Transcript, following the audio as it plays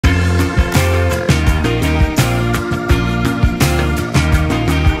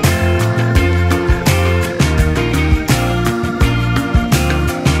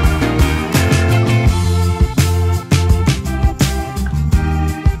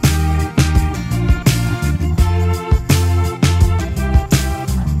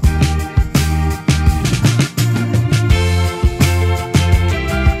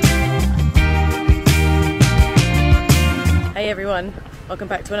Welcome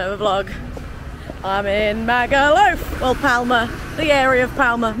back to another vlog. I'm in Magaluf, well Palma, the area of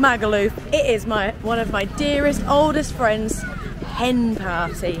Palma Magaluf. It is one of my dearest, oldest friends' hen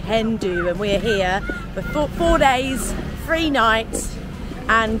party, hen do, and we're here for 4 days, 3 nights,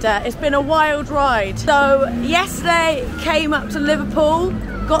 and it's been a wild ride. So yesterday came up to Liverpool,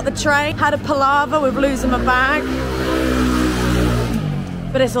 got the train, had a palaver with losing my bag.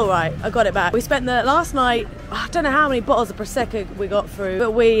 But it's all right, I got it back. We spent the last night, I don't know how many bottles of Prosecco we got through,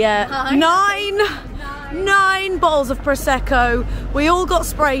 but we, 9 bottles of Prosecco. We all got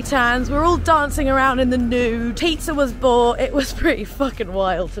spray tans, we were all dancing around in the nude. Pizza was bought, it was pretty fucking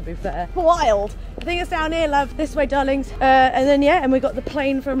wild to be fair. Wild. I think it's down here, love, this way darlings. And then yeah, and we got the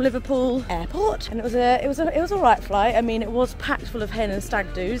plane from Liverpool Airport. And it was all right flight. I mean, it was packed full of hen and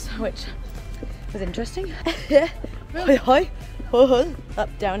stag doos, which was interesting. Hi, hi. Up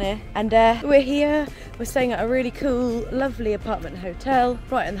down here, and we're here. We're staying at a really cool, lovely apartment hotel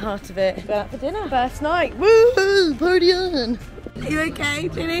right in the heart of it. Going out for dinner. First night. Woohoo! Party on! Are you okay,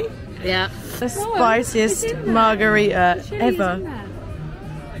 Ginny? Yeah. The spiciest margarita ever.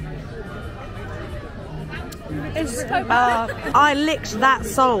 It's so bad. I licked that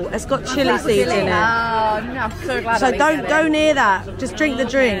salt. It's got chili seeds in it. Oh, no, I'm so glad. So don't go near that. Just drink the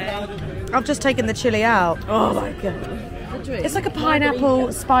drink. I've just taken the chili out. Oh my god. It's like a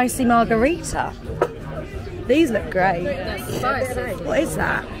pineapple spicy margarita. These look great. What is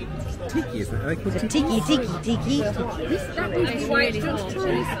that? Tiki, isn't it? Tiki.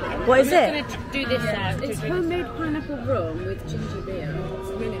 What is it? Do this out. It's homemade pineapple rum with ginger beer.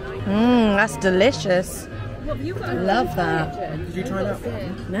 It's really nice. That's delicious. Love that. Did you try that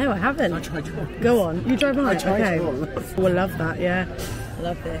one? No, I haven't. I tried yours. Go on. You drive on. I tried okay. yours. Oh, I love that. Yeah. I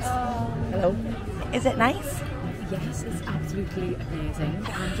love this. Hello. Is it nice? Yes, it's absolutely amazing.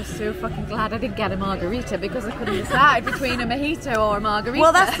 I'm just so fucking glad I didn't get a margarita because I couldn't decide between a mojito or a margarita.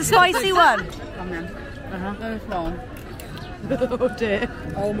 Well, that's the spicy one. Come then. There's one. Oh dear.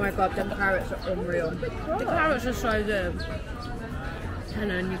 Oh my god, the carrots are unreal. The carrots are so good.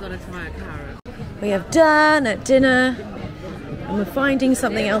 Helen, you gotta try a carrot. We have done at dinner, and we're finding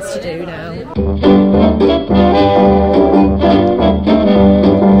something else to do now.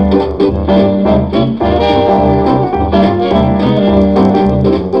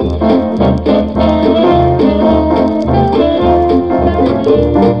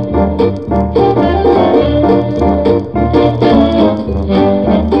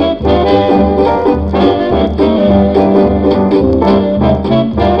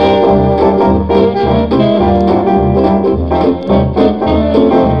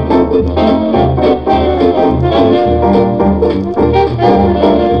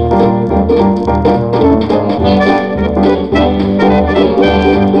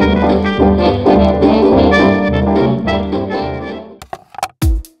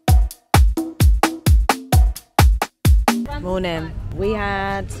 Morning. We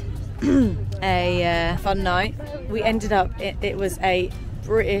had a fun night. We ended up, it was a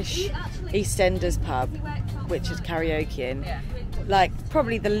British EastEnders pub, which is karaoke in. Like,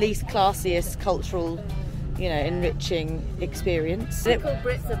 probably the least classiest cultural, you know, enriching experience.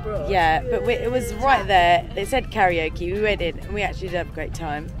 Brits abroad. Yeah, but it was right there. It said karaoke. We went in and we actually did have a great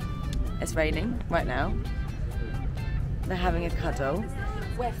time. It's raining right now. They're having a cuddle.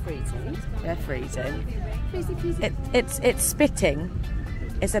 We're freezing. They're freezing. Freezy. It's spitting.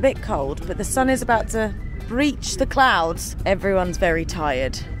 It's a bit cold, but the sun is about to breach the clouds. Everyone's very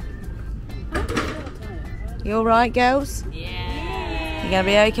tired. You all right, girls? Yeah. You gonna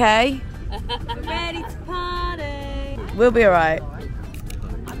be okay? We're ready to party. We'll be all right.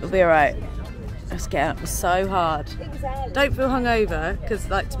 We'll be all right. Let's get out. It was so hard. Don't feel hungover, because,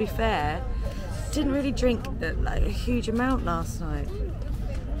 like, to be fair, didn't really drink like a huge amount last night.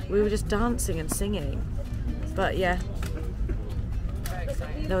 We were just dancing and singing. But yeah,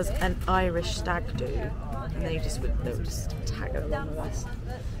 there was an Irish stag do, and they were just tagging along with us.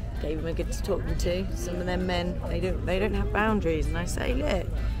 Gave them a good talking to. Some of them men, they don't have boundaries, and I say, look,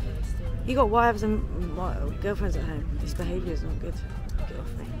 you got wives and girlfriends at home. This behaviour is not good. Get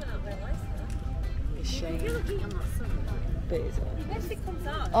off me. It's a shame. But it's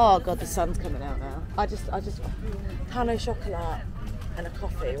oh god, the sun's coming out now. I just pain au chocolat and a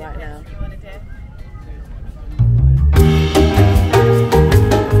coffee right now.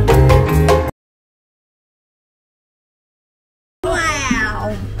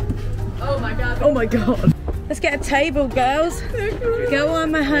 Wow! Oh my god. Oh my god. Let's get a table, girls. Go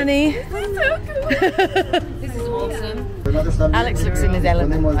on, my honey. This is awesome. Alex looks in his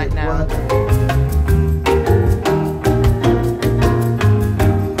element right now.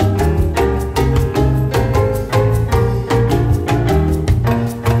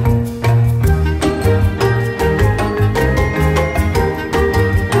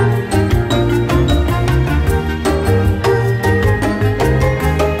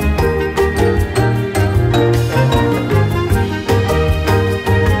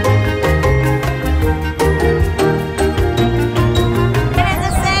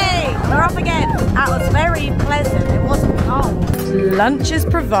 Lunch is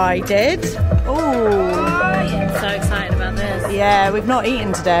provided. Oh, I'm so excited about this. yeah, we've not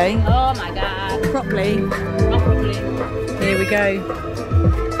eaten today. Oh my god. Properly. Not properly. Here we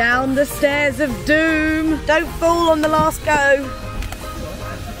go. Down the stairs of doom. Don't fall on the last go.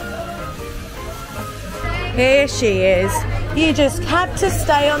 Here she is. You just had to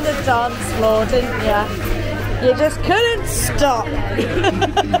stay on the dance floor, didn't you? You just couldn't stop.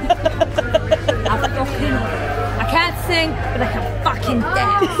 I can't sing, but I can fucking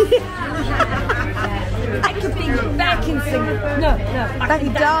dance. I can be back and sing. No. Becky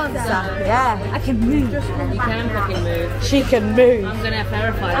dancer, yeah. I can move. You can fucking move. She can move. I'm gonna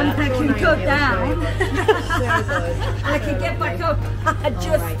verify that. I can go down. And I can get back up.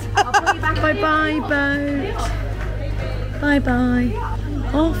 Adjust. I'll put you back. Bye-bye, boat. Bye-bye.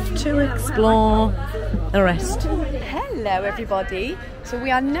 Off to explore the rest. Hello, everybody. So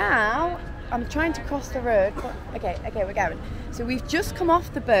we are now. I'm trying to cross the road. Okay, we're going. So we've just come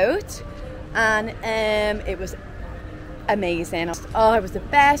off the boat, and it was amazing. Oh, it was the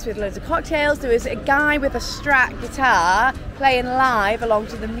best. We had loads of cocktails. There was a guy with a Strat guitar playing live along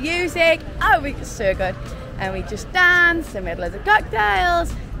to the music. Oh, it was so good. And we just danced, and we had loads of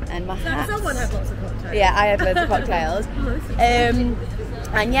cocktails. And my hats. Someone had lots of cocktails. Yeah, I had loads of cocktails.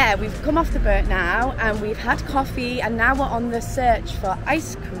 And yeah, we've come off the boat now, and we've had coffee, and now we're on the search for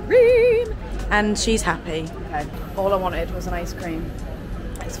ice cream. And she's happy. Okay. All I wanted was an ice cream.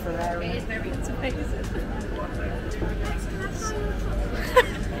 It's Ferrari. It's amazing.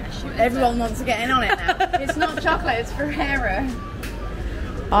 Everyone wants to get in on it now. It's not chocolate, it's Ferrero.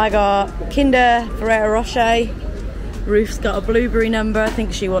 I got Kinder Ferrero Rocher. Ruth's got a blueberry number. I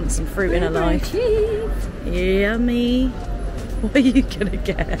think she wants some fruit in her life. Yummy. What are you gonna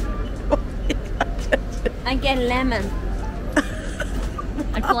get? I get lemon.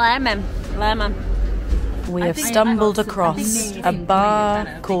 Lemon. We have stumbled across a bar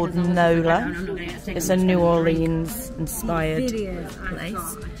called Nola. It's a New Orleans inspired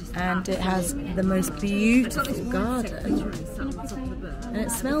place, and it has the most beautiful garden. And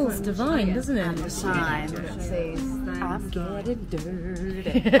it smells divine, doesn't it? I'm getting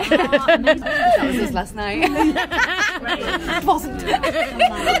dirty. That was us last night. It wasn't.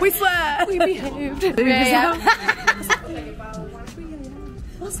 We swear. We behaved. Yeah.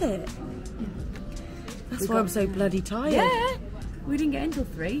 Was it? That's why I'm so bloody tired. Yeah. We didn't get until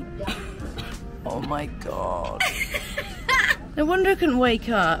 3. Oh my god. No wonder I couldn't wake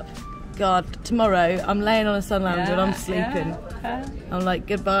up. God, tomorrow I'm laying on a sun lounge and I'm sleeping. I'm like,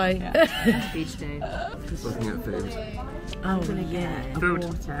 goodbye. Beach day. Looking at food. Oh yeah. Food.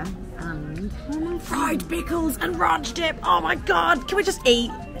 Water and Fried pickles and ranch dip. Oh my god. Can we just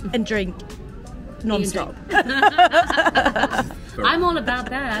eat and drink non-stop? I'm all about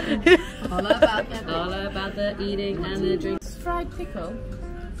that. all about that. All about the eating and the drinks. Fried pickle.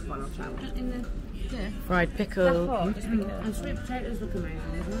 In the, yeah. Fried pickle. And sweet potatoes look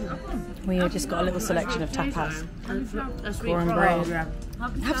amazing. We just got a little selection of tapas. A sweet Cornbread.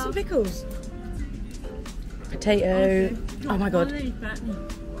 Have some pickles. Potato. Oh my god.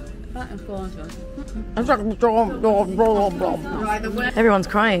 Everyone's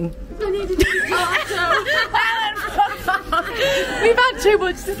crying. We've had too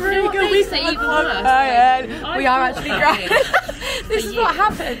much to drink. We say even worse. We are actually crying. This is what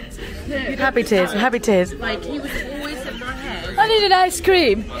happens. Happy tears, happy tears. Like, he was always in my head. I need an ice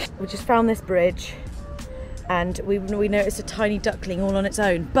cream. We just found this bridge, and we noticed a tiny duckling all on its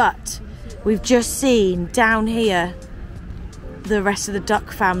own, but we've just seen down here the rest of the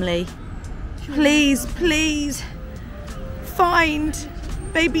duck family. Please, please find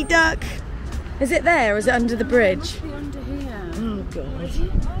baby duck. Is it there or is it under the bridge? Under here. Oh god.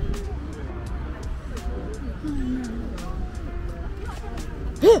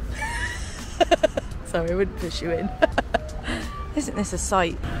 Sorry, I wouldn't push you in. Isn't this a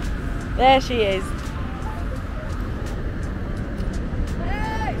sight? There she is.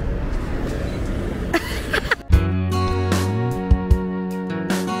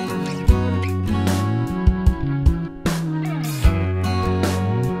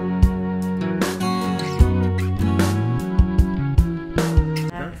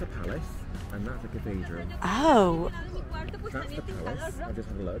 That's a palace, and that's a cathedral. Oh. That's the palace. I just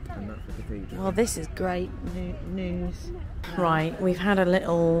had a look, and that's the cathedral. Well, this is great news. Right, we've had a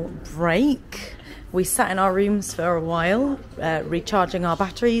little break. We sat in our rooms for a while, recharging our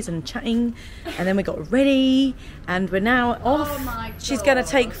batteries and chatting, and then we got ready, and we're now off. Oh my God. She's going to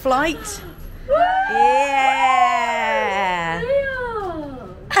take flight. Yeah!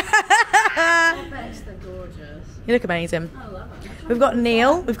 You look amazing. We've got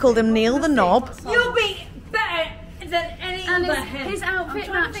Neil. We've called him Neil the Knob. You'll be better than any other. His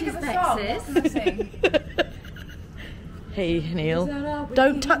outfit matches Becks's. Hey, Neil.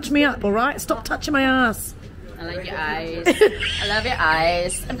 Don't touch me up, alright? Stop touching my ass. I like your eyes. I love your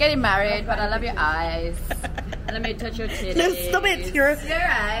eyes. I'm getting married, but I love your eyes. Let me touch your titties. No, stop it. Your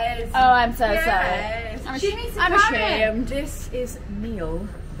eyes. Oh, I'm so sorry. I'm ashamed. This is Neil.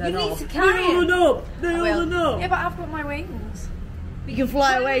 You need to carry it. knob. Nail the knob. Yeah, but I've got my wings. You can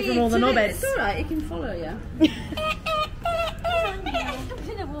fly away from all the knobheads. It's alright, you can follow you.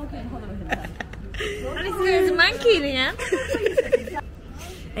 There's a monkey there.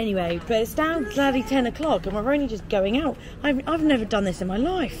 Anyway, but it's now bloody 10 o'clock and we're only just going out. I've never done this in my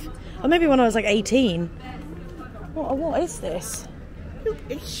life. Or maybe when I was like 18. What is this? Who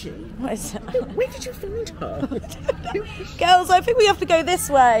is she? What is it? Where did you find her? Girls, I think we have to go this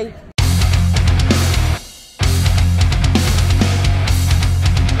way.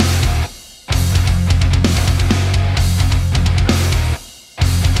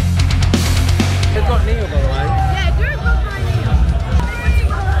 They've got Neil, by the way. Yeah, do it by Neil.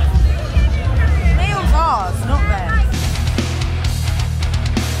 Neil's ours, not theirs.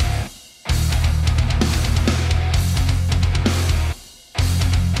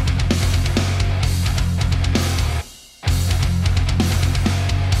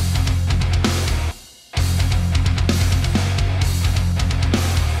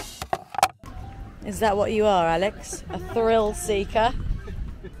 Is that what you are, Alex? A thrill seeker?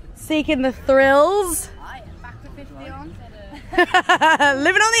 Seeking the thrills? Back to 50 on.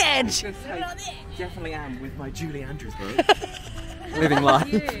 Living on the edge. Definitely am with my Julie Andrews book. Living life.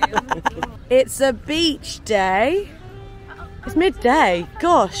 It's a beach day. It's midday.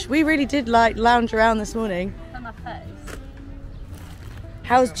 Gosh, we really did like lounge around this morning. On my face.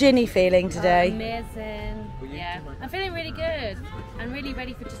 How's Ginny feeling today? Amazing. Yeah, I'm feeling really good. I'm really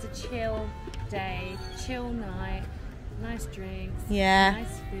ready for just a chill day, chill night, nice drinks, Yeah.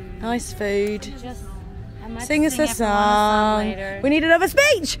 nice food. Nice food. Just I might Sing us a everyone song. later. We need another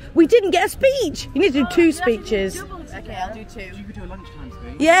speech. We didn't get a speech. You need to do 2 speeches. Okay, I'll do 2. You could do a lunchtime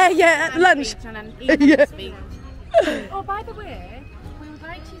speech. Yeah, at lunch. And an Yeah. evening speech. Oh, by the way, we would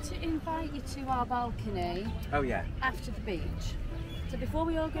like you to invite you to our balcony Oh yeah. after the beach. So before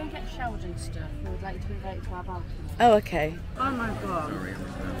we all go and get showered and stuff, we would like you to invite you to our balcony. Oh, okay. Oh my god.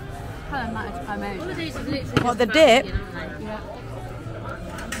 Helen might have come out. What, the dip?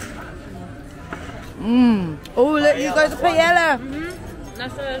 Mmm. Oh, look, you got the paella.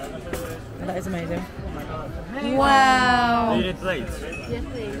 That's it. That is amazing. Wow. Need plates? Yes,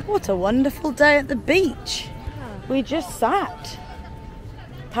 please. What a wonderful day at the beach. We just sat.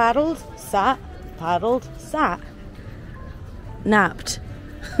 Paddled, sat, napped.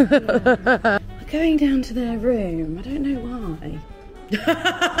 We're going down to their room. I don't know why.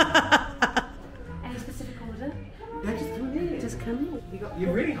 Any specific order? Just come in.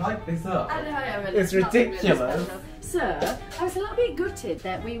 You really hyped this up. I know, really. It's ridiculous. So, I was a little bit gutted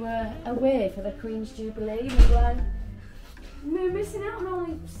that we were away for the Queen's Jubilee. We were missing out on all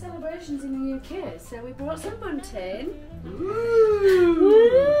the celebrations in the UK, so we brought some bunting.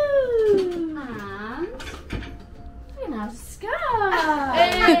 Woo! And we can have a scarf.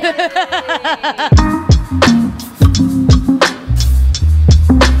 Hey!